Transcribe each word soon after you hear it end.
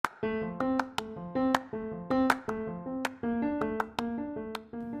Oh,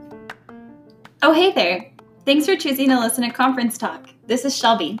 hey there. Thanks for choosing to listen to Conference Talk. This is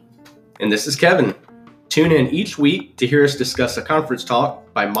Shelby. And this is Kevin. Tune in each week to hear us discuss a conference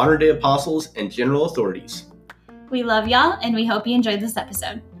talk by modern-day apostles and general authorities. We love y'all, and we hope you enjoyed this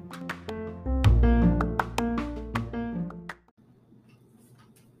episode.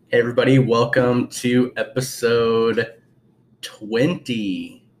 Hey everybody, welcome to episode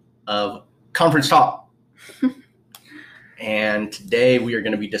 20 of Conference Talk. And today we are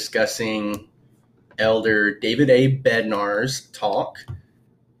going to be discussing Elder David A. Bednar's talk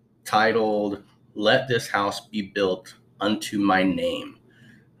titled, "Let This House Be Built Unto My Name."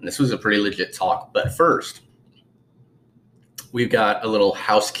 And this was a pretty legit talk, but first, we've got a little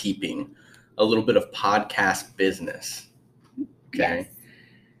housekeeping, a little bit of podcast business. Okay. Yes.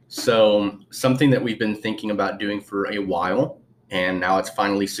 So something that we've been thinking about doing for a while, and now it's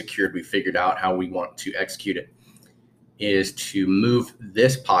finally secured, we figured out how we want to execute it, is to move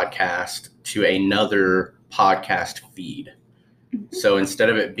this podcast to another podcast feed. So instead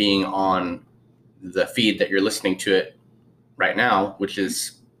of it being on the feed that you're listening to it right now, which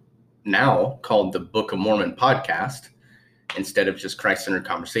is now called the Book of Mormon podcast, instead of just Christ-centered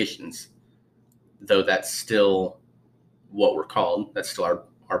conversations, though that's still what we're called. That's still our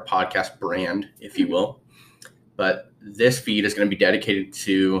podcast brand, if you will. But this feed is going to be dedicated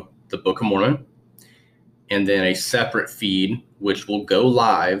to the Book of Mormon, and then a separate feed, which will go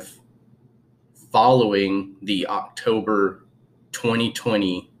live following the October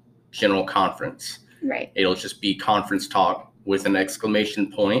 2020 General Conference. Right. It'll just be Conference Talk with an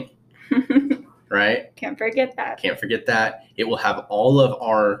exclamation point, right? Can't forget that. It will have all of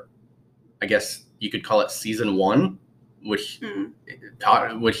our, I guess you could call it season 1, which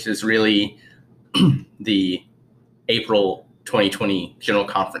is really the April 2020 General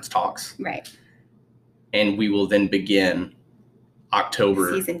Conference talks. Right. And we will then begin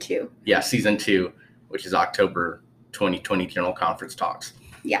October. Season 2. Yeah, season 2, which is October 2020 General Conference talks.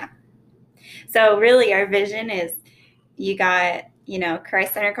 Yeah. So really our vision is you got,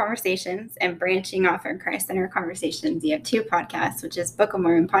 Christ-centered conversations, and branching off from Christ-centered conversations, you have 2 podcasts, which is Book of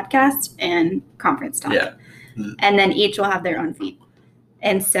Mormon podcast and Conference Talk. Yeah. And then each will have their own feed.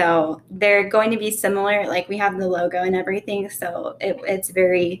 And so they're going to be similar. Like we have the logo and everything. So it's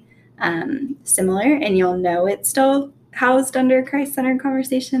very similar, and you'll know it's still housed under Christ-centered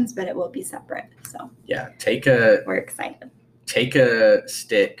conversations, but it will be separate. So yeah, we're excited. Take a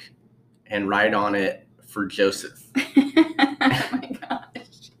stick and write on it for Joseph. Oh my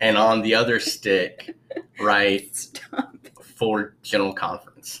gosh. And on the other stick, write for General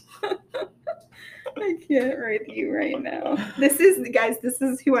Conference. I can't write you right now. This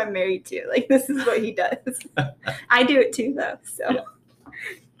is who I'm married to. Like, this is what he does. I do it too, though. So yeah.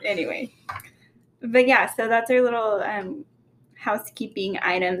 Anyway. But yeah, so that's our little housekeeping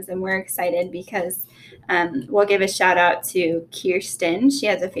items, and we're excited because we'll give a shout out to Kirsten. She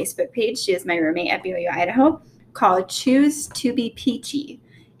has a Facebook page. She is my roommate at BYU, Idaho, called Choose to Be Peachy.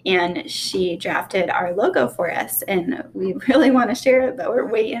 And she drafted our logo for us, and we really want to share it, but we're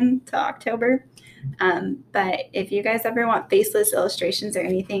waiting till October. But if you guys ever want faceless illustrations or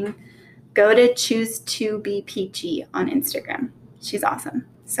anything, go to Choose to Be Peachy on Instagram. She's awesome.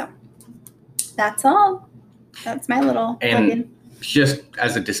 So that's all. That's my little plug-in. Just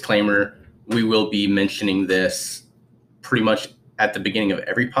as a disclaimer, we will be mentioning this pretty much at the beginning of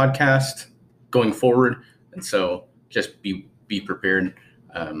every podcast going forward. And so just be prepared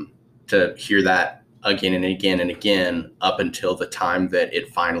to hear that again and again and again up until the time that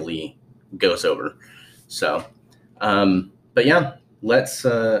it finally goes over. So, but yeah, let's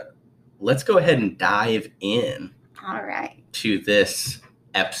go ahead and dive in. All right. To this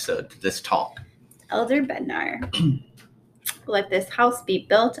episode, to this talk. Elder Bednar, let this house be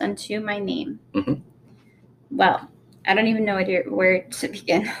built unto my name. Mm-hmm. Well, I don't even know where to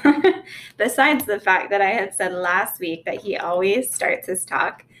begin. Besides the fact that I had said last week that he always starts his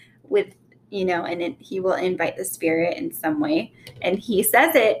talk with, and he will invite the Spirit in some way. And he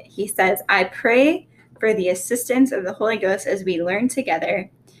says it. He says, "I pray for the assistance of the Holy Ghost as we learn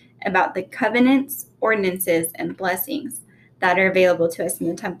together about the covenants, ordinances, and blessings that are available to us in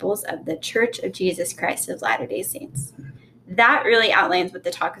the temples of the Church of Jesus Christ of Latter-day Saints." That really outlines what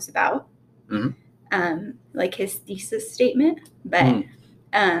the talk is about. Mm-hmm. Like his thesis statement, but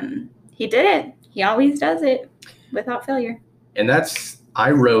he did it. He always does it without failure. And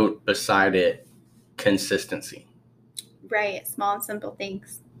I wrote beside it consistency. Right. Small and simple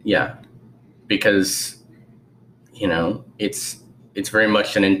things. Yeah. Because, it's very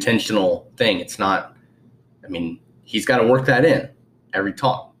much an intentional thing. It's not, he's got to work that in every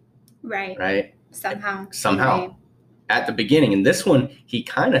talk. Right. right? Somehow. Somehow. At the beginning. And this one, he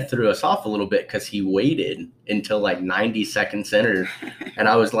kind of threw us off a little bit because he waited until like 90 seconds in. And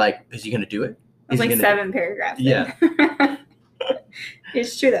I was like, is he going to do it? It was like 7 paragraphs. Yeah.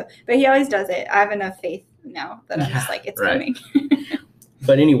 It's true, though. But he always does it. I have enough faith now that I'm just like, it's coming.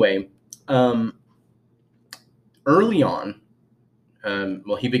 But anyway, early on,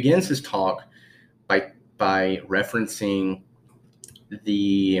 he begins his talk by referencing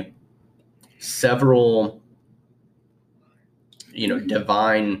the several,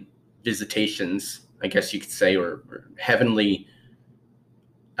 divine visitations, I guess you could say, or heavenly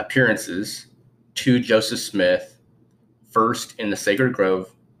appearances to Joseph Smith, first in the Sacred Grove,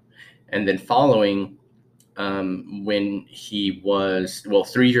 and then following when he was,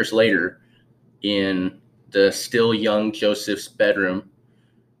 3 years later, in the still young Joseph's bedroom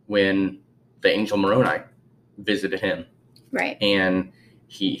when the angel Moroni visited him. Right. And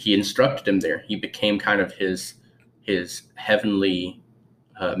he instructed him there. He became kind of his heavenly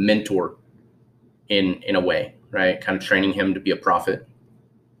mentor in a way, right? Kind of training him to be a prophet.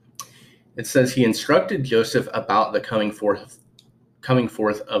 It says he instructed Joseph about the coming forth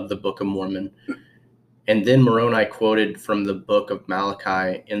of the Book of Mormon. And then Moroni quoted from the book of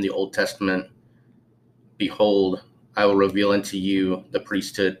Malachi in the Old Testament, "Behold, I will reveal unto you the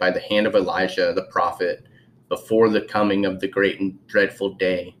priesthood by the hand of Elijah the prophet before the coming of the great and dreadful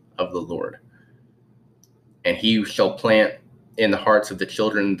day of the Lord. And he shall plant in the hearts of the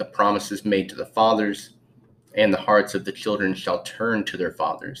children the promises made to the fathers, and the hearts of the children shall turn to their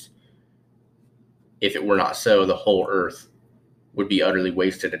fathers. If it were not so, the whole earth would be utterly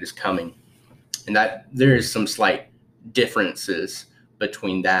wasted at his coming." And that there is some slight differences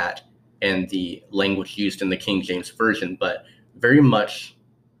between that and the language used in the King James Version, but very much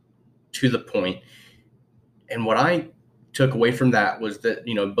to the point. And what I took away from that was that,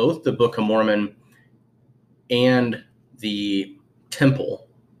 both the Book of Mormon and the temple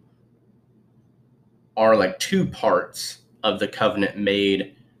are like two parts of the covenant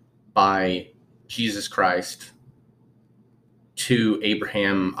made by Jesus Christ to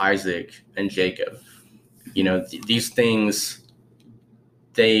Abraham, Isaac, and Jacob. These things,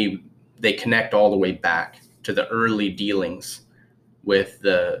 they connect all the way back to the early dealings with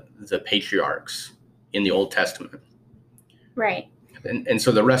the patriarchs in the Old Testament. Right. And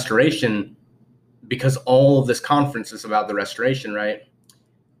so the restoration, because all of this conference is about the restoration, right?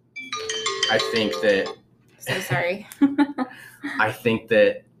 I think that... So sorry. I think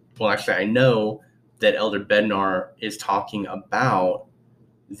that, actually, I know that Elder Bednar is talking about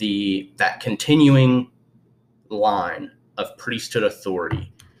that continuing line of priesthood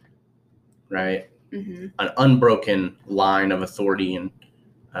authority, right? Mm-hmm. An unbroken line of authority.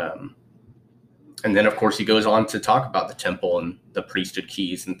 And then, of course, he goes on to talk about the temple and the priesthood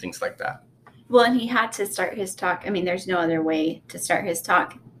keys and things like that. Well, and he had to start his talk. I mean, there's no other way to start his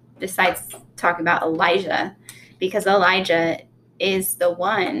talk besides talk about Elijah, because Elijah is the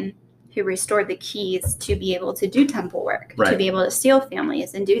one who restored the keys to be able to do temple work, right, to be able to seal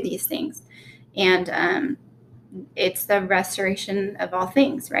families and do these things. And it's the restoration of all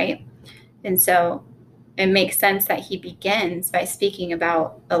things, right? And so it makes sense that he begins by speaking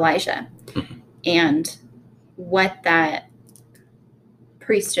about Elijah and what that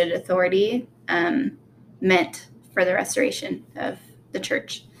priesthood authority meant for the restoration of the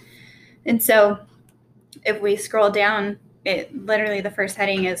church. And so if we scroll down, literally the first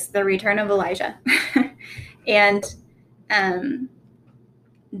heading is the return of Elijah. And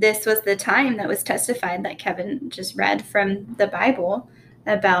this was the time that was testified that Kevin just read from the Bible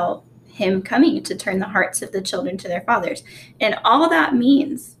about him coming to turn the hearts of the children to their fathers. And all that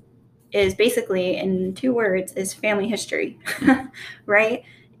means is basically, in 2 words, is family history, right?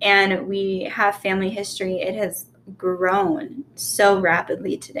 And we have family history. It has grown so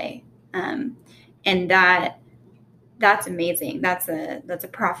rapidly today. And that's amazing. That's a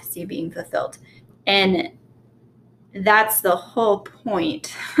prophecy being fulfilled. And that's the whole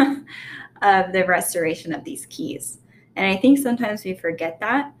point of the restoration of these keys. And I think sometimes we forget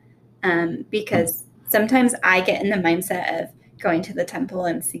that because sometimes I get in the mindset of going to the temple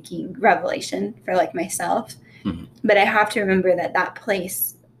and seeking revelation for like myself. Mm-hmm. But I have to remember that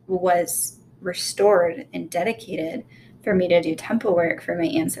place was restored and dedicated for me to do temple work for my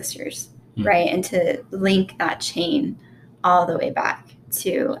ancestors, mm-hmm. right? And to link that chain all the way back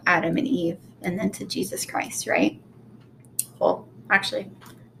to Adam and Eve and then to Jesus Christ, right? Well, actually,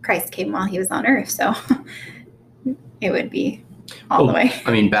 Christ came while he was on earth, so it would be all the way.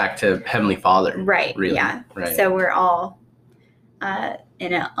 I mean, back to Heavenly Father. Right, really. Yeah. Right. So we're all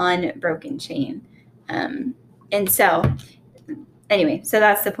in an unbroken chain. And anyway, so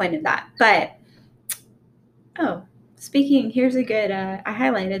that's the point of that. But, here's a good, I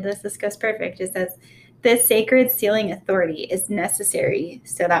highlighted this. This goes perfect. It says, this sacred sealing authority is necessary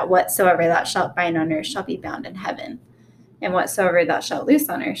so that whatsoever thou shalt bind on earth shall be bound in heaven, and whatsoever thou shalt loose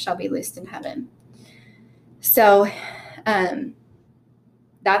on earth shall be loosed in heaven. So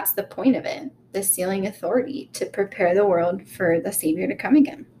that's the point of it, the sealing authority, to prepare the world for the Savior to come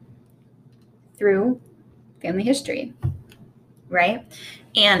again through family history, right?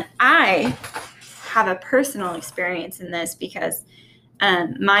 And I have a personal experience in this because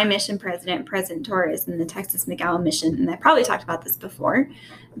my mission president, President Torres, in the Texas McAllen mission, and I probably talked about this before,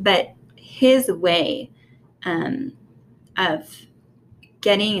 but his way of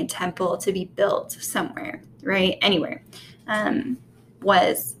getting a temple to be built somewhere, right, anywhere,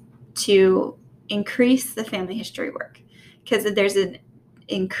 was to increase the family history work. Because if there's an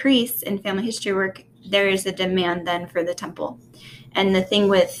increase in family history work, there is a demand then for the temple. And the thing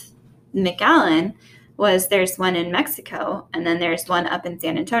with McAllen was there's one in Mexico, and then there's one up in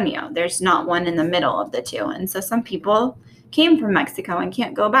San Antonio. There's not one in the middle of the two. And so some people came from Mexico and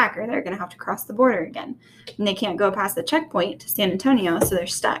can't go back, or they're going to have to cross the border again. And they can't go past the checkpoint to San Antonio, so they're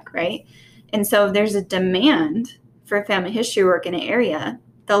stuck, right? And so if there's a demand for family history work in an area,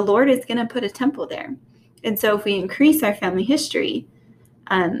 the Lord is going to put a temple there. And so if we increase our family history,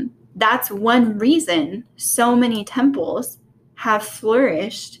 that's one reason so many temples have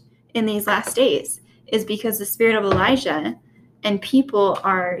flourished in these last days, is because the spirit of Elijah and people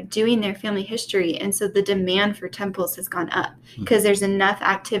are doing their family history. And so the demand for temples has gone up because there's enough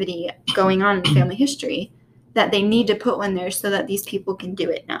activity going on in family history that they need to put one there so that these people can do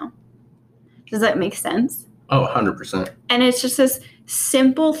it now. Does that make sense? Oh, 100%. And it's just this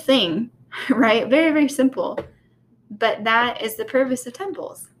simple thing, right? Very, very simple. But that is the purpose of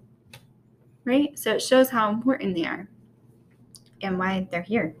temples, right? So it shows how important they are and why they're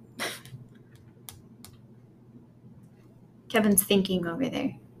here. Kevin's thinking over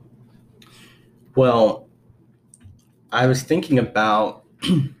there. Well, I was thinking about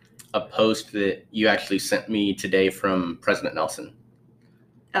a post that you actually sent me today from President Nelson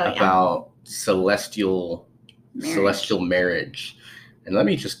about celestial marriage. And let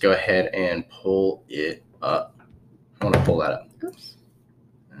me just go ahead and pull it up. I want to pull that up. Oops.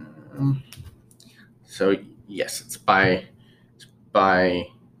 So yes, it's by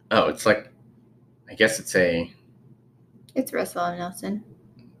it's like, I guess it's Russell and Nelson.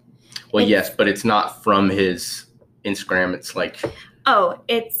 Well, yes, but it's not from his Instagram. It's like,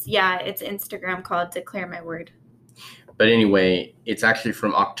 it's Instagram called Declare My Word. But anyway, it's actually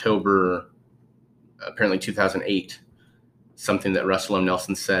from October, apparently 2008, something that Russell M.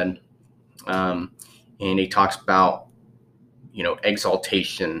 Nelson said. And he talks about,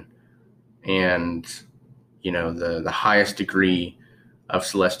 exaltation and, the highest degree of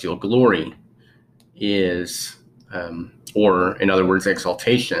celestial glory is, or in other words,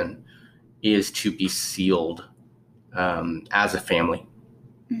 exaltation is to be sealed as a family.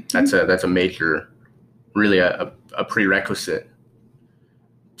 Mm-hmm. That's a major, really a prerequisite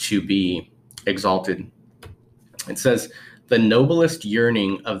to be exalted. It says, the noblest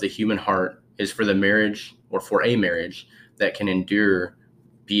yearning of the human heart is for the marriage, or for a marriage that can endure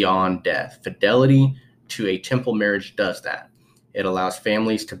beyond death. Fidelity to a temple marriage does that. It allows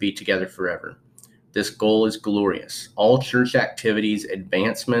families to be together forever. This goal is glorious. All church activities,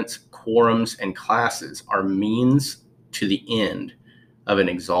 advancements, quorums, and classes are means to the end of an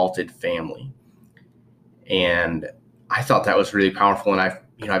exalted family. And I thought that was really powerful. And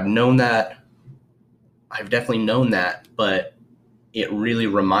I've known that. I've definitely known that, but it really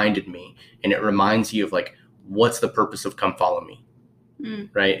reminded me, and it reminds you of what's the purpose of come follow me,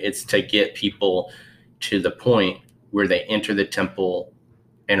 right? It's to get people to the point where they enter the temple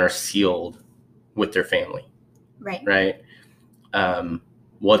and are sealed with their family. Right.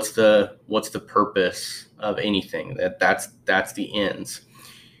 What's the purpose of anything? That's the ends.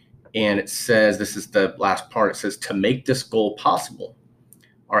 And it says, this is the last part. It says, to make this goal possible,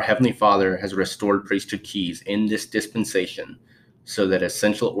 our Heavenly Father has restored priesthood keys in this dispensation so that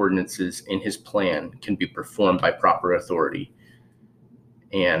essential ordinances in his plan can be performed by proper authority.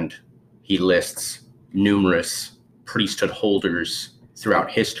 And he lists numerous priesthood holders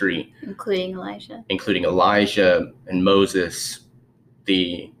throughout history, including Elijah and Moses,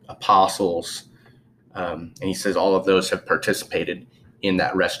 the apostles. And he says all of those have participated in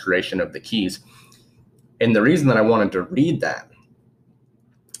that restoration of the keys. And the reason that I wanted to read that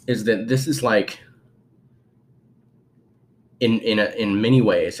is that this is in many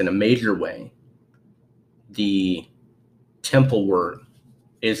ways, in a major way, the temple work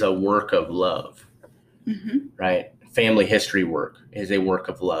is a work of love, right? family history work is a work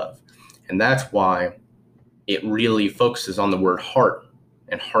of love. And that's why it really focuses on the word heart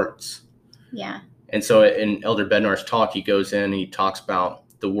and hearts. Yeah. And so in Elder Bednar's talk, he goes in and he talks about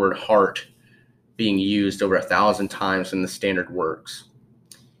the word heart being used over 1,000 times in the standard works.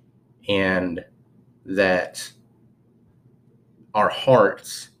 And that our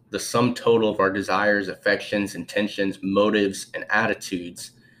hearts, the sum total of our desires, affections, intentions, motives, and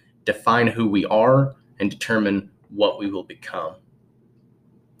attitudes, define who we are and determine what we will become.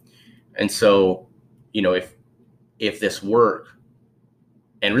 And so, if this work,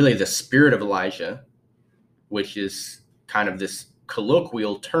 and really the spirit of Elijah, which is kind of this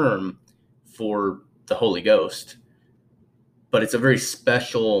colloquial term for the Holy Ghost, but it's a very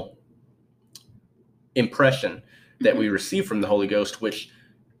special impression that we receive from the Holy Ghost, which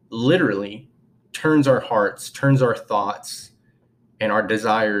literally turns our hearts, turns our thoughts and our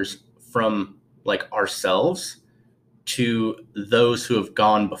desires from like ourselves to those who have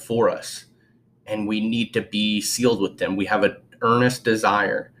gone before us. And we need to be sealed with them. We have an earnest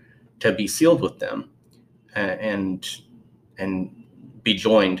desire to be sealed with them and be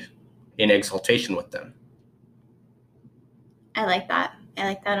joined in exaltation with them. I like that. I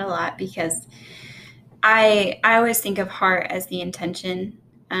like that a lot because I always think of heart as the intention.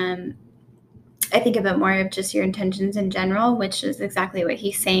 I think of it more of just your intentions in general, which is exactly what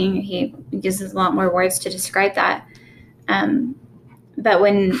he's saying. He uses a lot more words to describe that. But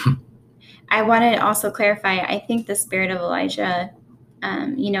when I want to also clarify, I think the spirit of Elijah,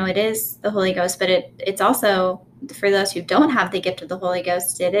 it is the Holy Ghost, but it's also, for those who don't have the gift of the Holy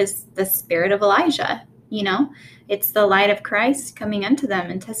Ghost, it is the spirit of Elijah. It's the light of Christ coming unto them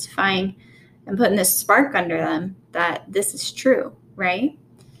and testifying and putting this spark under them that this is true, right?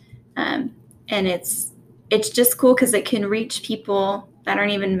 And it's just cool because it can reach people that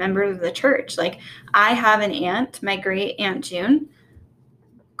aren't even members of the church. Like, I have an aunt, my great Aunt June.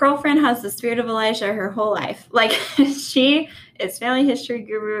 Girlfriend has the spirit of Elijah her whole life. Like, she is family history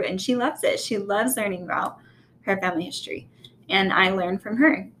guru and she loves it. She loves learning about her family history. And I learn from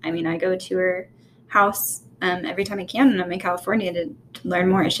her. I mean, I go to her house every time I can when I'm in California to learn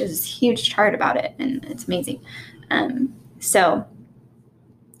more. She has this huge chart about it and it's amazing. So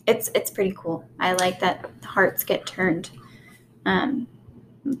it's pretty cool. I like that hearts get turned.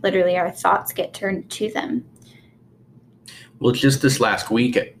 Literally our thoughts get turned to them. Well, just this last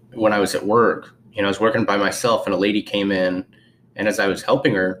week when I was at work, I was working by myself and a lady came in, and as I was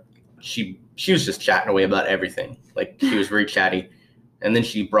helping her, she was just chatting away about everything. Like, she was very chatty. And then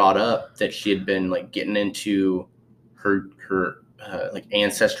she brought up that she had been like getting into her like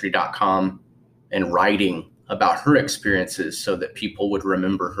ancestry.com and writing about her experiences so that people would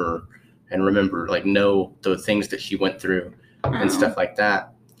remember her and know the things that she went through and stuff like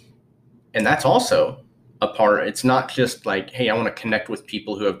that. And that's also a part. It's not just like, hey, I want to connect with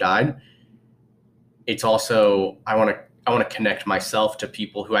people who have died. It's also, I want to connect myself to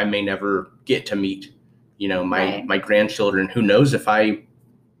people who I may never get to meet. My grandchildren, who knows if am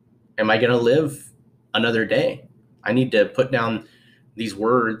I going to live another day? I need to put down these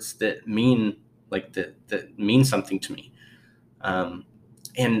words that mean that mean something to me.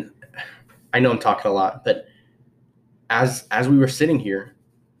 And I know I'm talking a lot, but as we were sitting here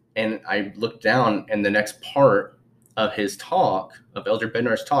and I looked down, and the next part of his talk, of Elder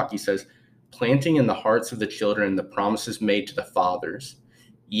Bednar's talk, he says, planting in the hearts of the children the promises made to the fathers,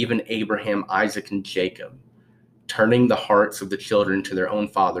 even Abraham, Isaac, and Jacob, turning the hearts of the children to their own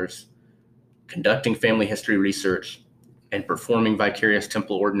fathers, conducting family history research, and performing vicarious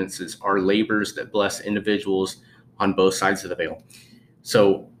temple ordinances are labors that bless individuals on both sides of the veil.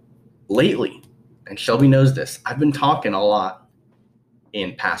 So lately, and Shelby knows this, I've been talking a lot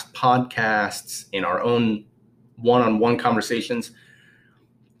in past podcasts, in our own one-on-one conversations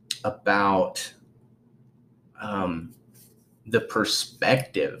about the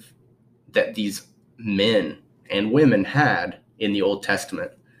perspective that these men and women had in the Old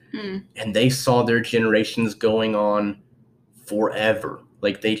Testament. And they saw their generations going on forever.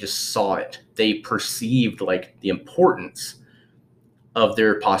 Like, they just saw it. They perceived like the importance of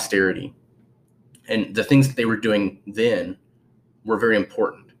their posterity. And the things that they were doing then were very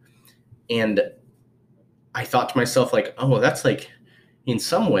important. And I thought to myself, like, oh, that's like, in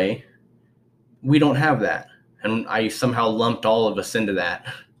some way, we don't have that. And I somehow lumped all of us into that.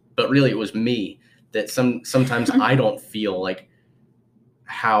 But really, it was me that sometimes I don't feel like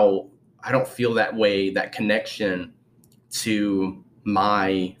I don't feel that way, that connection to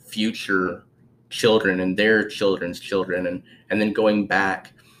my future children and their children's children, and then going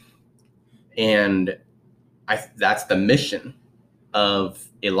back. And that's the mission of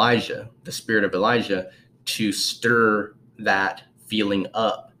Elijah, the spirit of Elijah, to stir that feeling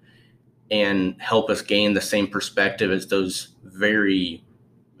up and help us gain the same perspective as those venerable,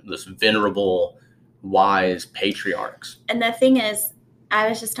 wise patriarchs. And the thing is, I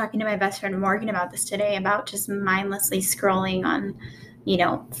was just talking to my best friend Morgan about this today, about just mindlessly scrolling on,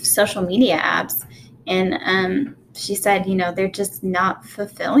 social media apps. And she said, they're just not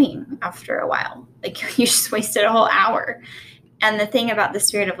fulfilling after a while. Like, you just wasted a whole hour. And the thing about the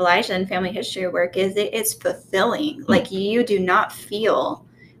spirit of Elijah and family history work is it's fulfilling. Like, you do not feel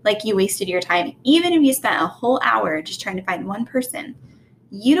like you wasted your time. Even if you spent a whole hour just trying to find one person,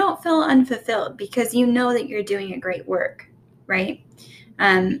 you don't feel unfulfilled because you know that you're doing a great work, right?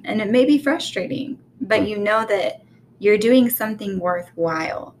 And it may be frustrating, but you know that you're doing something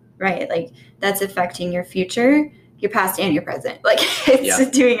worthwhile, right? Like, that's affecting your future, your past, and your present. Like,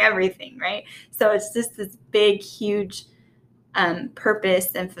 it's doing everything, right? So it's just this big, huge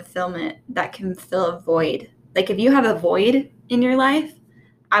purpose and fulfillment that can fill a void. Like, if you have a void in your life,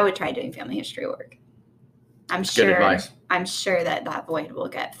 I would try doing family history work. I'm Good advice. I'm sure that void will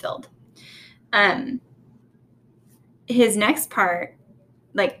get filled. His next part,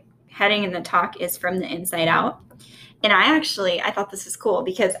 like heading in the talk, is from the inside out. And I thought this was cool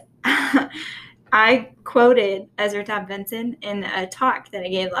because I quoted Ezra Taft Benson in a talk that I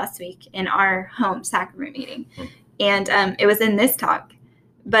gave last week in our home sacrament meeting. And it was in this talk,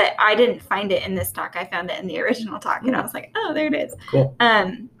 but I didn't find it in this talk. I found it in the original talk. And I was like, oh, there it is. Cool.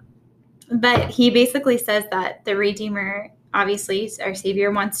 But he basically says that the Redeemer, obviously, our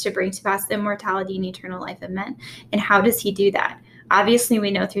Savior, wants to bring to pass the immortality and eternal life of men. And how does he do that? Obviously,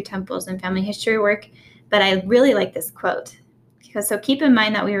 we know through temples and family history work, but I really like this quote. So keep in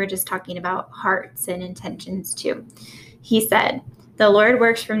mind that we were just talking about hearts and intentions too. He said, the Lord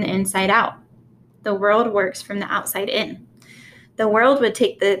works from the inside out. The world works from the outside in. The world would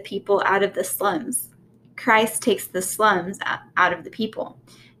take the people out of the slums. Christ takes the slums out of the people,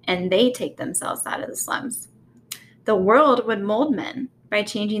 and they take themselves out of the slums. The world would mold men by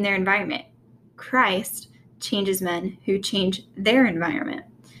changing their environment. Christ changes men who change their environment.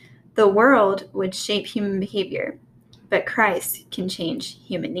 The world would shape human behavior, but Christ can change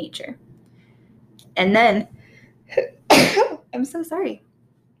human nature. And then, I'm so sorry.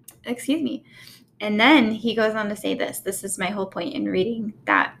 Excuse me. And then he goes on to say this. This is my whole point in reading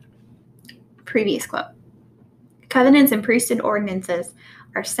that previous quote. Covenants and priesthood ordinances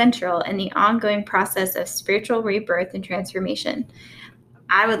are central in the ongoing process of spiritual rebirth and transformation.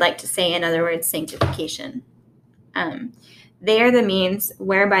 I would like to say, in other words, sanctification. They are the means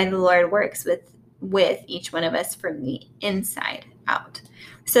whereby the Lord works with each one of us from the inside out.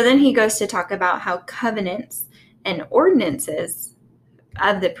 So then he goes to talk about how covenants and ordinances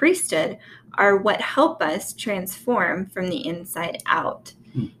of the priesthood are what help us transform from the inside out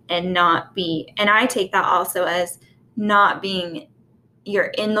and not be, and I take that also as not being,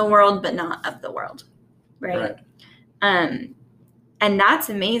 you're in the world, but not of the world. Right. And that's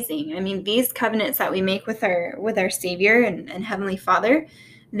amazing. I mean, these covenants that we make with our Savior and Heavenly Father,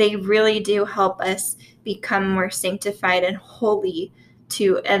 they really do help us become more sanctified and holy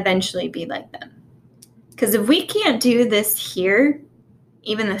to eventually be like them. Because if we can't do this here,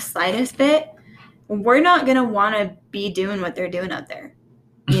 even the slightest bit, we're not going to want to be doing what they're doing out there.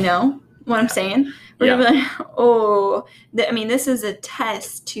 You know what I'm saying? We're going to be like, this is a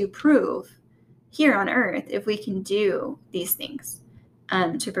test to prove here on earth if we can do these things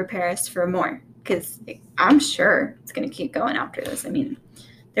to prepare us for more. Because I'm sure it's going to keep going after this. I mean,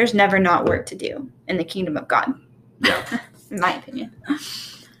 there's never not work to do in the kingdom of God. Yeah. In my opinion.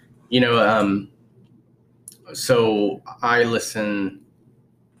 So I listen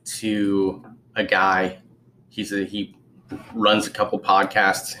to a guy. He runs a couple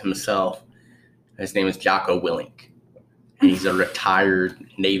podcasts himself. His name is Jocko Willink, and he's a retired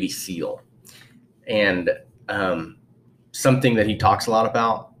Navy SEAL. And something that he talks a lot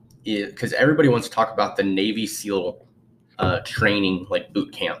about is, because everybody wants to talk about the Navy SEAL training, like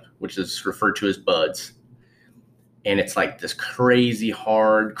boot camp, which is referred to as BUDS. And it's like this crazy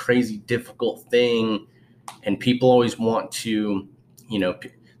hard, crazy difficult thing. And people always want to,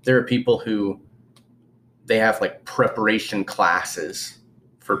 there are people who they have like preparation classes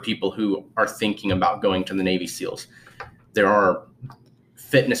for people who are thinking about going to the Navy SEALs. There are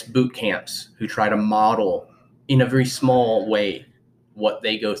fitness boot camps who try to model in a very small way what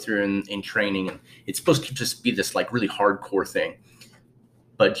they go through in training. And it's supposed to just be this like really hardcore thing.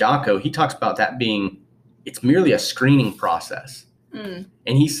 But Jocko, he talks about that being, it's merely a screening process. And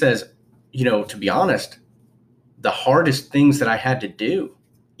he says, to be honest, the hardest things that I had to do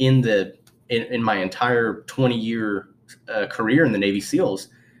in my entire 20-year career in the Navy SEALs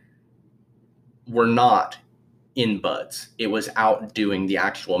were not in buds. It was out doing the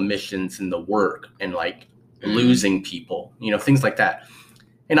actual missions and the work and like losing people, things like that.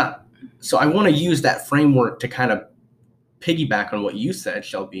 And so I want to use that framework to kind of piggyback on what you said,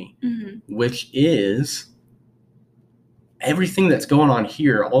 Shelby, which is everything that's going on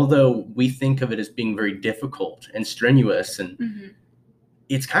here, although we think of it as being very difficult and strenuous, and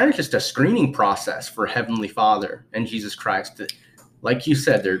it's kind of just a screening process for Heavenly Father and Jesus Christ. Like you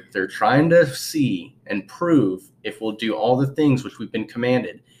said, they're trying to see and prove if we'll do all the things which we've been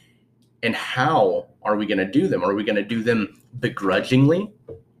commanded. And how are we going to do them? Are we going to do them begrudgingly,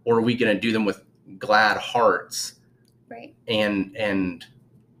 or are we going to do them with glad hearts, right? And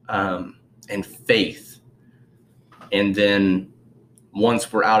faith? And then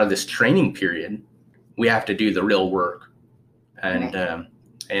once we're out of this training period, we have to do the real work. And right.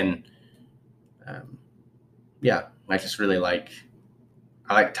 Yeah, I just really like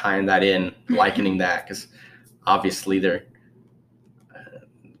tying that in, likening that, because obviously there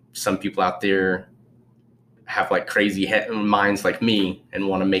some people out there have like crazy minds like me and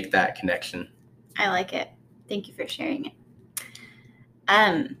want to make that connection. I like it. Thank you for sharing it.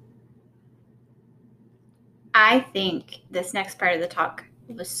 I think this next part of the talk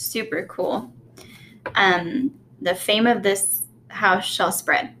was super cool. The fame of this house shall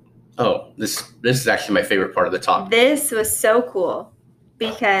spread. Oh, this is actually my favorite part of the talk. This was so cool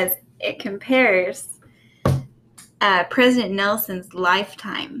because it compares President Nelson's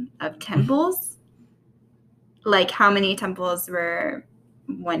lifetime of temples, like how many temples were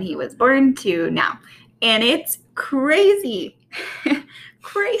when he was born to now. And it's crazy.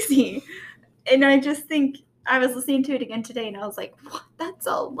 Crazy. And I just think, I was listening to it again today and I was like, what? That's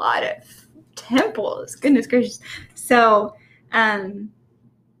a lot of temples. Goodness gracious. So,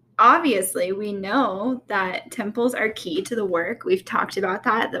 obviously, we know that temples are key to the work. We've talked about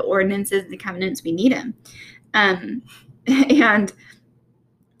that, the ordinances, the covenants, we need them. And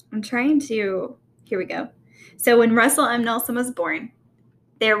I'm trying to, here we go. So when Russell M. Nelson was born,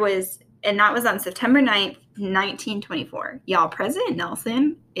 and that was on September 9th, 1924. Y'all, President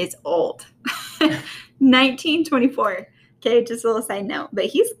Nelson is old. 1924. Okay, just a little side note. But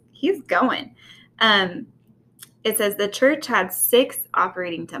he's going. It says the church had 6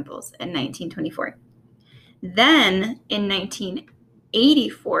 operating temples in 1924. Then in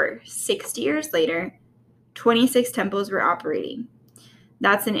 1984, 60 years later, 26 temples were operating.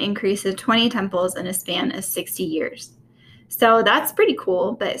 That's an increase of 20 temples in a span of 60 years. So that's pretty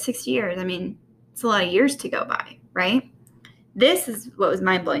cool, but 60 years, I mean, it's a lot of years to go by, right? This is what was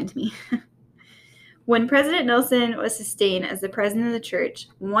mind-blowing to me. When President Nelson was sustained as the president of the church,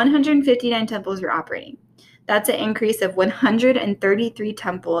 159 temples were operating. That's an increase of 133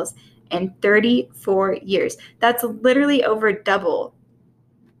 temples in 34 years. That's literally over double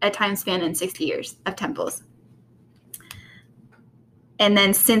a time span in 60 years of temples. And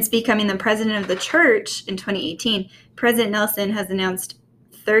then since becoming the president of the church in 2018, President Nelson has announced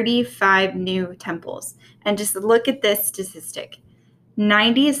 35 new temples. And just look at this statistic.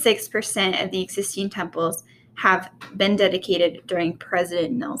 96% of the existing temples have been dedicated during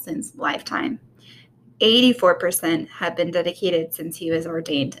President Nelson's lifetime. 84% have been dedicated since he was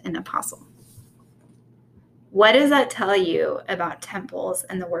ordained an apostle. What does that tell you about temples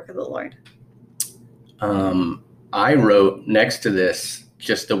and the work of the Lord? I wrote next to this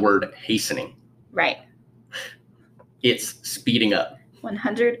just the word hastening. Right. It's speeding up.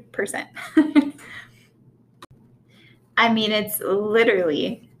 100%. I mean, it's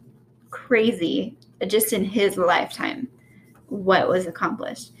literally crazy just in his lifetime what was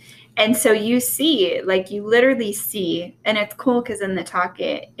accomplished. And so you literally see, and it's cool because in the talk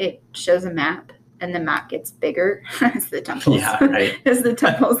it shows a map, and the map gets bigger as the temples, as the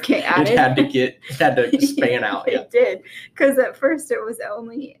temples get added. It had to span out. Yeah. It did, because at first it was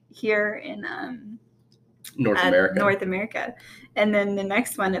only here in North America, and then the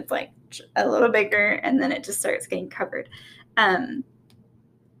next one it's like a little bigger, and then it just starts getting covered. And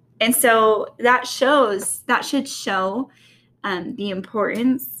so that should show the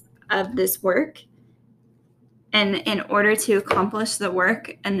importance of this work. And in order to accomplish the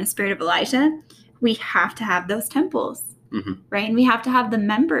work in the spirit of Elijah, we have to have those temples, right? And we have to have the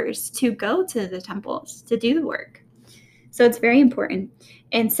members to go to the temples to do the work. So it's very important.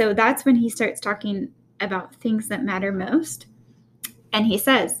 And so that's when he starts talking about things that matter most. And he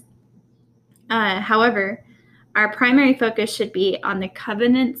says, however, our primary focus should be on the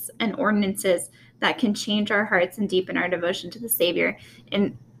covenants and ordinances that can change our hearts and deepen our devotion to the Savior,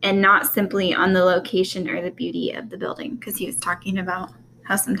 and not simply on the location or the beauty of the building. Because he was talking about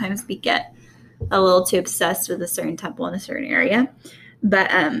how sometimes we get a little too obsessed with a certain temple in a certain area.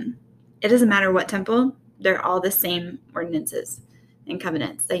 But it doesn't matter what temple, they're all the same ordinances and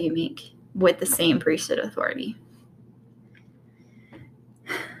covenants that you make with the same priesthood authority.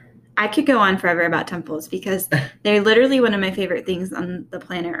 I could go on forever about temples because they're literally one of my favorite things on the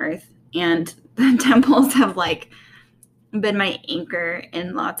planet Earth. And the temples have like been my anchor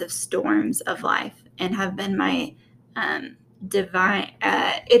in lots of storms of life and have been my divine,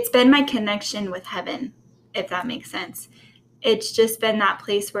 it's been my connection with heaven, if that makes sense. It's just been that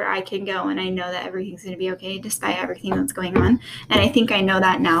place where I can go and I know that everything's going to be okay despite everything that's going on. And I think I know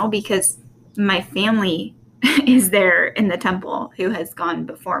that now because my family is there in the temple who has gone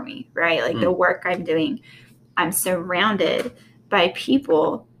before me, right? Like the work I'm doing, I'm surrounded by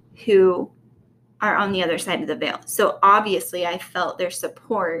people who are on the other side of the veil. So obviously I felt their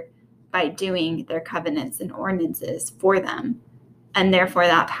support by doing their covenants and ordinances for them. And therefore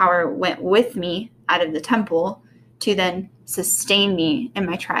that power went with me out of the temple to then sustain me in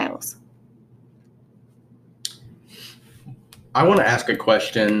my trials. I want to ask a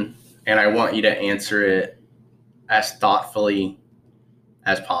question, and I want you to answer it as thoughtfully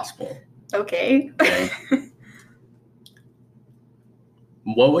as possible. Okay.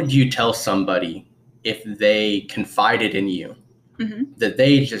 What would you tell somebody if they confided in you that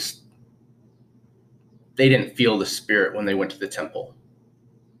they didn't feel the Spirit when they went to the temple?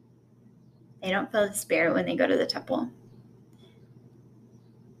 They don't feel the Spirit when they go to the temple.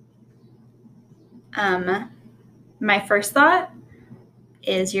 My first thought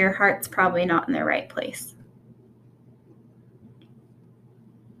is your heart's probably not in the right place.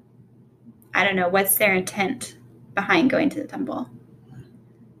 I don't know, what's their intent behind going to the temple?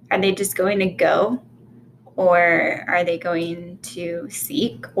 Are they just going to go? Or are they going to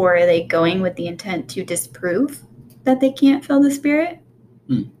seek? Or are they going with the intent to disprove that they can't feel the Spirit?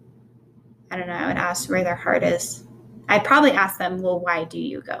 I don't know. I would ask where their heart is. I'd probably ask them, well, why do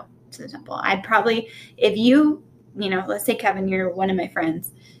you go to the temple? I'd probably, if you, let's say, Kevin, you're one of my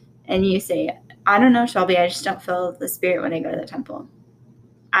friends, and you say, I don't know, Shelby, I just don't feel the Spirit when I go to the temple.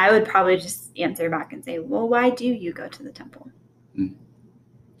 I would probably just answer back and say, well, why do you go to the temple? And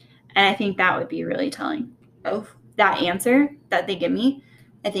I think that would be really telling. Of that answer that they give me,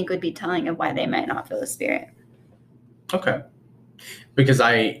 I think would be telling of why they might not feel the Spirit. Okay. Because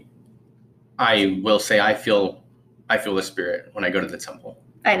I will say I feel the Spirit when I go to the temple.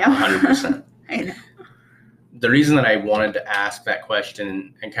 I know. 100%. I know. The reason that I wanted to ask that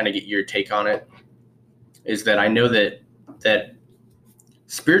question and kind of get your take on it is that I know that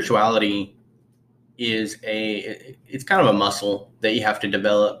spirituality is it's kind of a muscle that you have to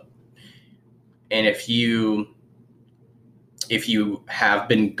develop. And if you have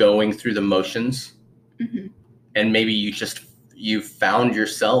been going through the motions and maybe you found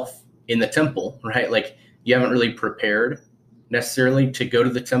yourself in the temple, right? Like you haven't really prepared necessarily to go to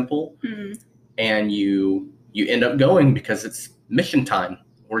the temple and you end up going because it's mission time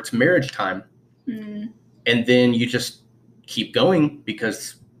or it's marriage time. And then you just keep going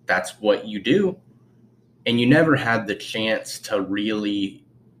because that's what you do. And you never had the chance to really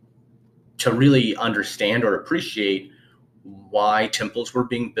understand or appreciate why temples were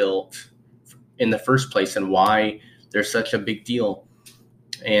being built in the first place and why they're such a big deal.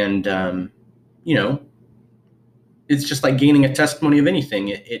 And, it's just like gaining a testimony of anything.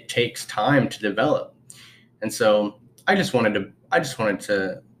 It takes time to develop. And so I just wanted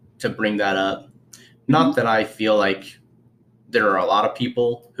to bring that up. Not that I feel like there are a lot of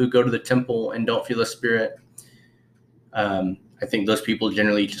people who go to the temple and don't feel the Spirit. I think those people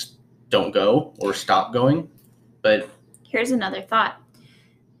generally just don't go or stop going. But here's another thought.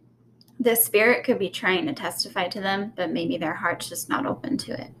 The Spirit could be trying to testify to them, but maybe their heart's just not open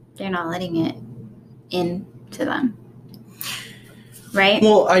to it. They're not letting it into them. Right?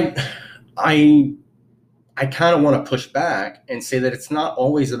 Well, I kind of want to push back and say that it's not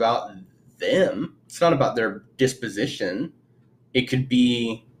always about them. It's not about their disposition. It could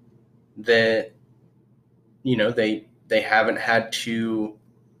be that, they haven't had to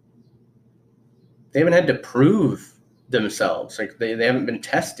prove themselves. Like they haven't been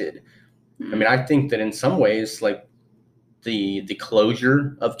tested. I mean, I think that in some ways, like the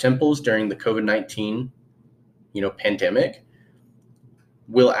closure of temples during the COVID-19, pandemic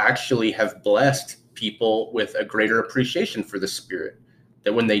will actually have blessed people with a greater appreciation for the Spirit,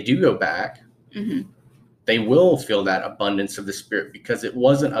 that when they do go back, they will feel that abundance of the Spirit because it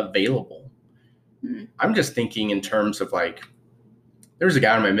wasn't available. I'm just thinking in terms of like, there was a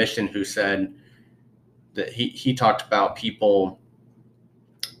guy on my mission who said that he talked about people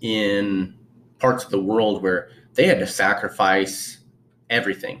in parts of the world where they had to sacrifice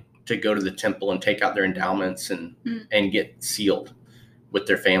everything to go to the temple and take out their endowments and get sealed with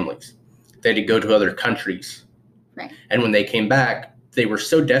their families. They had to go to other countries. Right. And when they came back, they were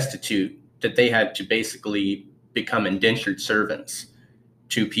so destitute that they had to basically become indentured servants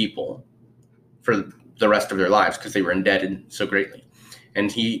to people for the rest of their lives because they were indebted so greatly.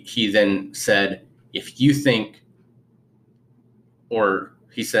 And he then said, if you think, or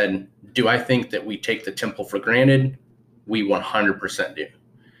he said, do I think that we take the temple for granted? We 100% do.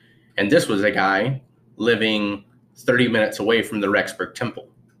 And this was a guy living 30 minutes away from the Rexburg temple.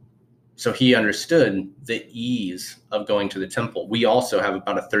 So he understood the ease of going to the temple. We also have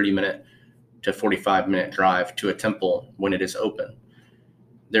about a 30-minute to 45-minute drive to a temple when it is open.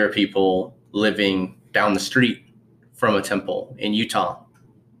 There are people living down the street from a temple in Utah,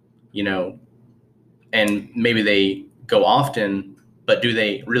 and maybe they go often, but do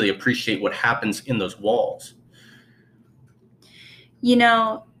they really appreciate what happens in those walls?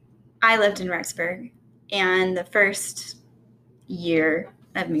 I lived in Rexburg, and the first year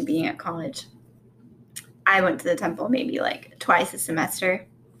of me being at college, I went to the temple maybe like twice a semester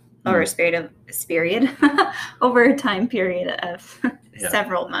over over a time period of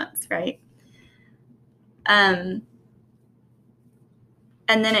several months, right? And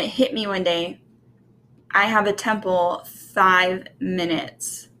then it hit me one day. I have a temple 5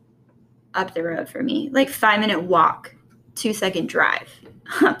 minutes up the road for me, like 5-minute walk, 2-second drive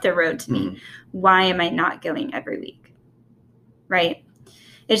up the road to me. Why am I not going every week? Right?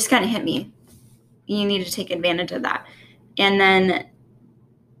 It just kind of hit me. You need to take advantage of that. And then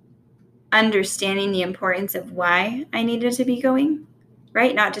understanding the importance of why I needed to be going,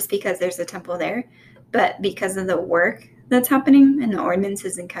 right? Not just because there's a temple there, but because of the work that's happening and the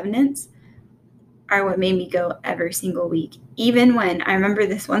ordinances and covenants are what made me go every single week. Even when I remember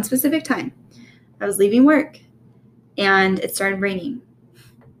this one specific time, I was leaving work and it started raining.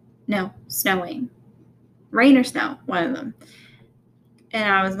 No, snowing. Rain or snow, one of them.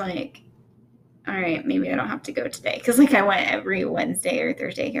 And I was like, all right, maybe I don't have to go today. Because I went every Wednesday or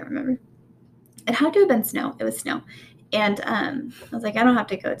Thursday, I can't remember. It had to have been snow. It was snow. And I was like, I don't have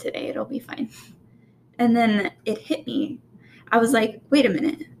to go today. It'll be fine. And then it hit me. I was like, wait a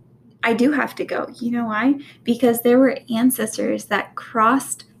minute. I do have to go. You know why? Because there were ancestors that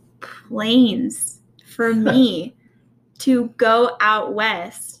crossed plains for me to go out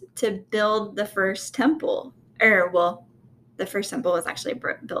west to build the first temple. The first temple was actually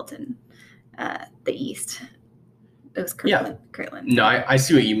built in the east. It was Kirtland. No, I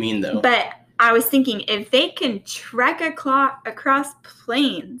see what you mean, though. But I was thinking, if they can trek across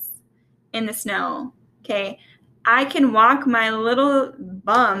plains in the snow, okay, I can walk my little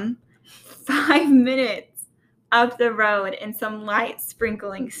bum 5 minutes up the road in some light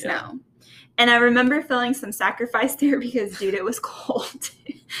sprinkling snow. And I remember feeling some sacrifice there because, dude, it was cold.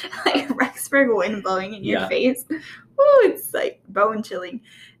 Like Rexburg wind blowing in your face. Ooh, it's like bone chilling.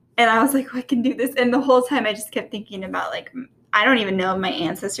 And I was like, I can do this. And the whole time I just kept thinking about, I don't even know if my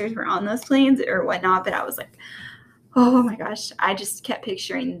ancestors were on those plains or whatnot, but I was like, oh my gosh. I just kept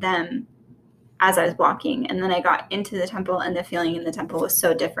picturing them as I was walking. And then I got into the temple, and the feeling in the temple was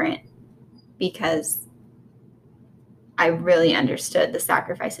so different because I really understood the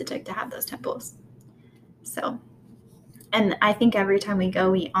sacrifice it took to have those temples. So, and I think every time we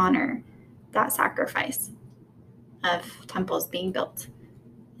go, we honor that sacrifice of temples being built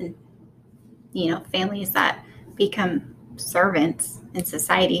and, families that become servants in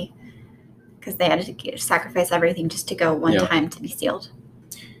society because they had to sacrifice everything just to go one time to be sealed.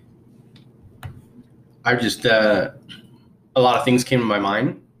 I just, a lot of things came to my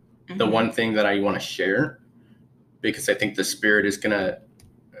mind. Mm-hmm. The one thing that I want to share, because I think the Spirit is going to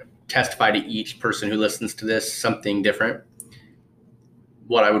testify to each person who listens to this something different.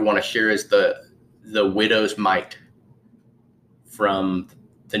 What I would want to share is the widow's mite from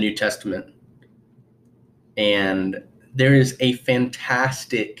the New Testament. And there is a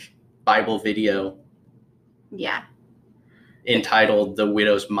fantastic Bible video entitled The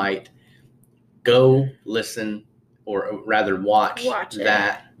Widow's Mite. Go listen, or rather watch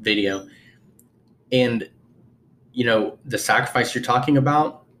that video. And the sacrifice you're talking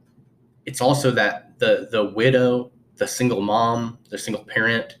about, it's also that the widow, the single mom, the single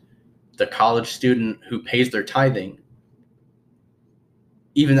parent, the college student who pays their tithing,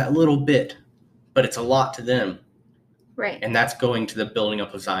 even that little bit, but it's a lot to them. Right. And that's going to the building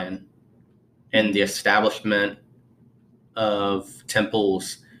up of Zion and the establishment of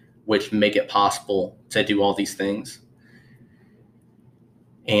temples, which make it possible to do all these things.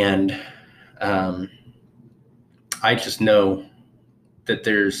 And I just know that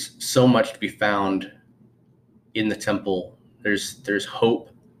there's so much to be found in the temple. There's hope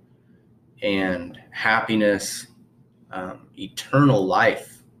and happiness, eternal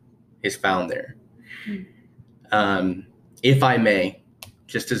life is found there. Hmm. If I may,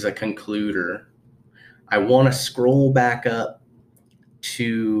 just as a concluder, I want to scroll back up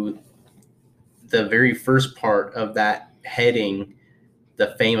to the very first part of that heading,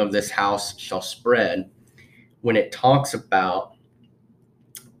 the fame of this house shall spread, when it talks about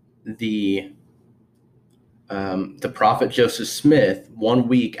the prophet Joseph Smith 1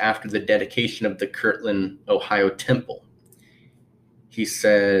 week after the dedication of the Kirtland, Ohio temple. He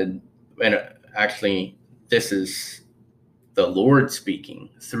said, and actually this is the Lord speaking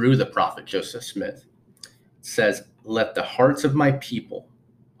through the prophet Joseph Smith, says, "Let the hearts of my people,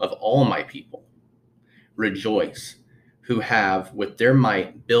 of all my people, rejoice, who have with their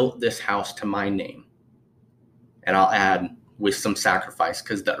might built this house to my name." And I'll add, with some sacrifice,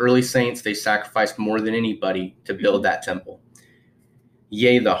 because the early saints, they sacrificed more than anybody to build that temple.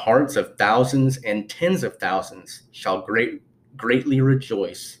 "Yea, the hearts of thousands and tens of thousands shall greatly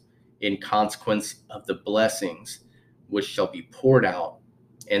rejoice in consequence of the blessings which shall be poured out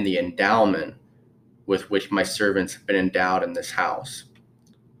and the endowment with which my servants have been endowed in this house."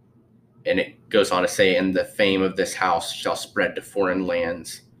 And it goes on to say, "And the fame of this house shall spread to foreign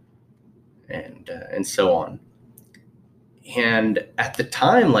lands," and so on. And at the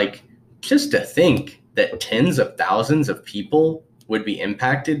time, like, just to think that tens of thousands of people would be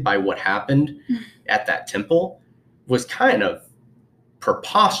impacted by what happened at that temple was kind of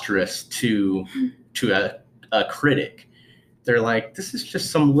preposterous to a critic. They're like, this is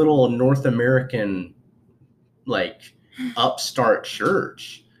just some little North American, like, upstart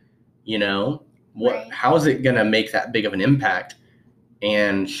church, you know? Right. How is it going to make that big of an impact?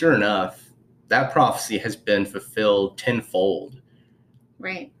 And sure enough, that prophecy has been fulfilled tenfold.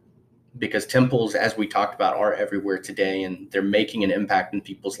 Right. Because temples, as we talked about, are everywhere today, and they're making an impact in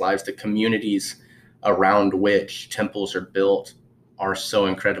people's lives. The communities around which temples are built are so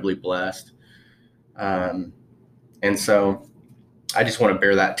incredibly blessed. And so I just want to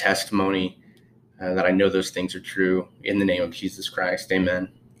bear that testimony that I know those things are true in the name of Jesus Christ. Amen.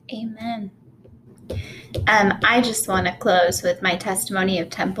 Amen. I just want to close with my testimony of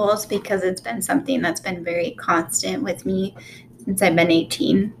temples, because it's been something that's been very constant with me since I've been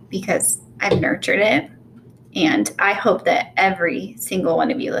 18, because I've nurtured it. And I hope that every single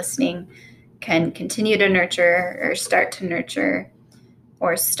one of you listening can continue to nurture, or start to nurture,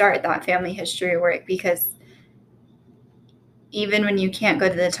 or start that family history work, because even when you can't go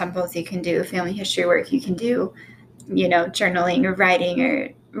to the temples, you can do family history work. You can do, journaling or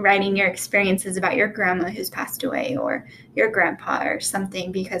writing your experiences about your grandma who's passed away, or your grandpa, or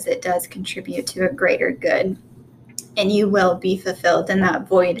something, because it does contribute to a greater good. And you will be fulfilled, and that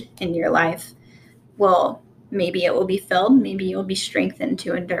void in your life maybe it will be filled, maybe you'll be strengthened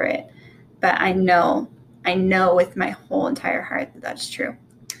to endure it. But I know with my whole entire heart that that's true.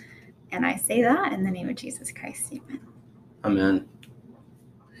 And I say that in the name of Jesus Christ. Amen. Amen.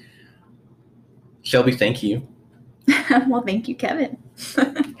 Shelby, thank you. Well, thank you, Kevin.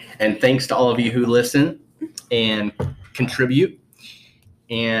 And thanks to all of you who listen and contribute.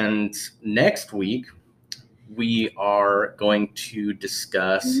 And next week, we are going to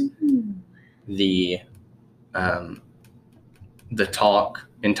discuss the talk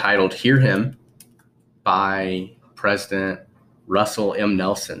entitled "Hear Him" by President Russell M.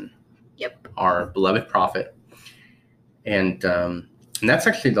 Nelson. Yep. Our beloved prophet. And that's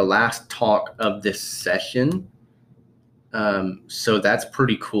actually the last talk of this session. So that's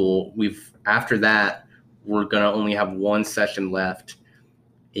pretty cool. After that, we're going to only have one session left,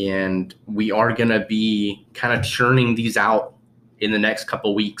 and we are going to be kind of churning these out in the next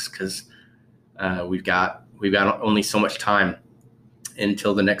couple weeks, because we've got only so much time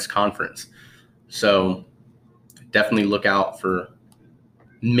until the next conference. So definitely look out for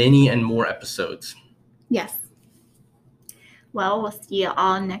many and more episodes. Yes. Well, we'll see you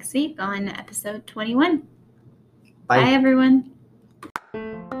all next week on episode 21. Bye, everyone.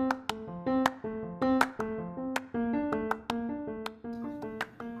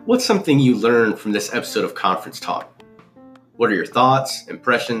 What's something you learned from this episode of Conference Talk? What are your thoughts,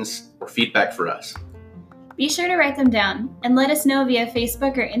 impressions, or feedback for us? Be sure to write them down and let us know via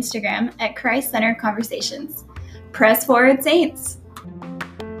Facebook or Instagram at Christ-Centered Conversations. Press forward, Saints!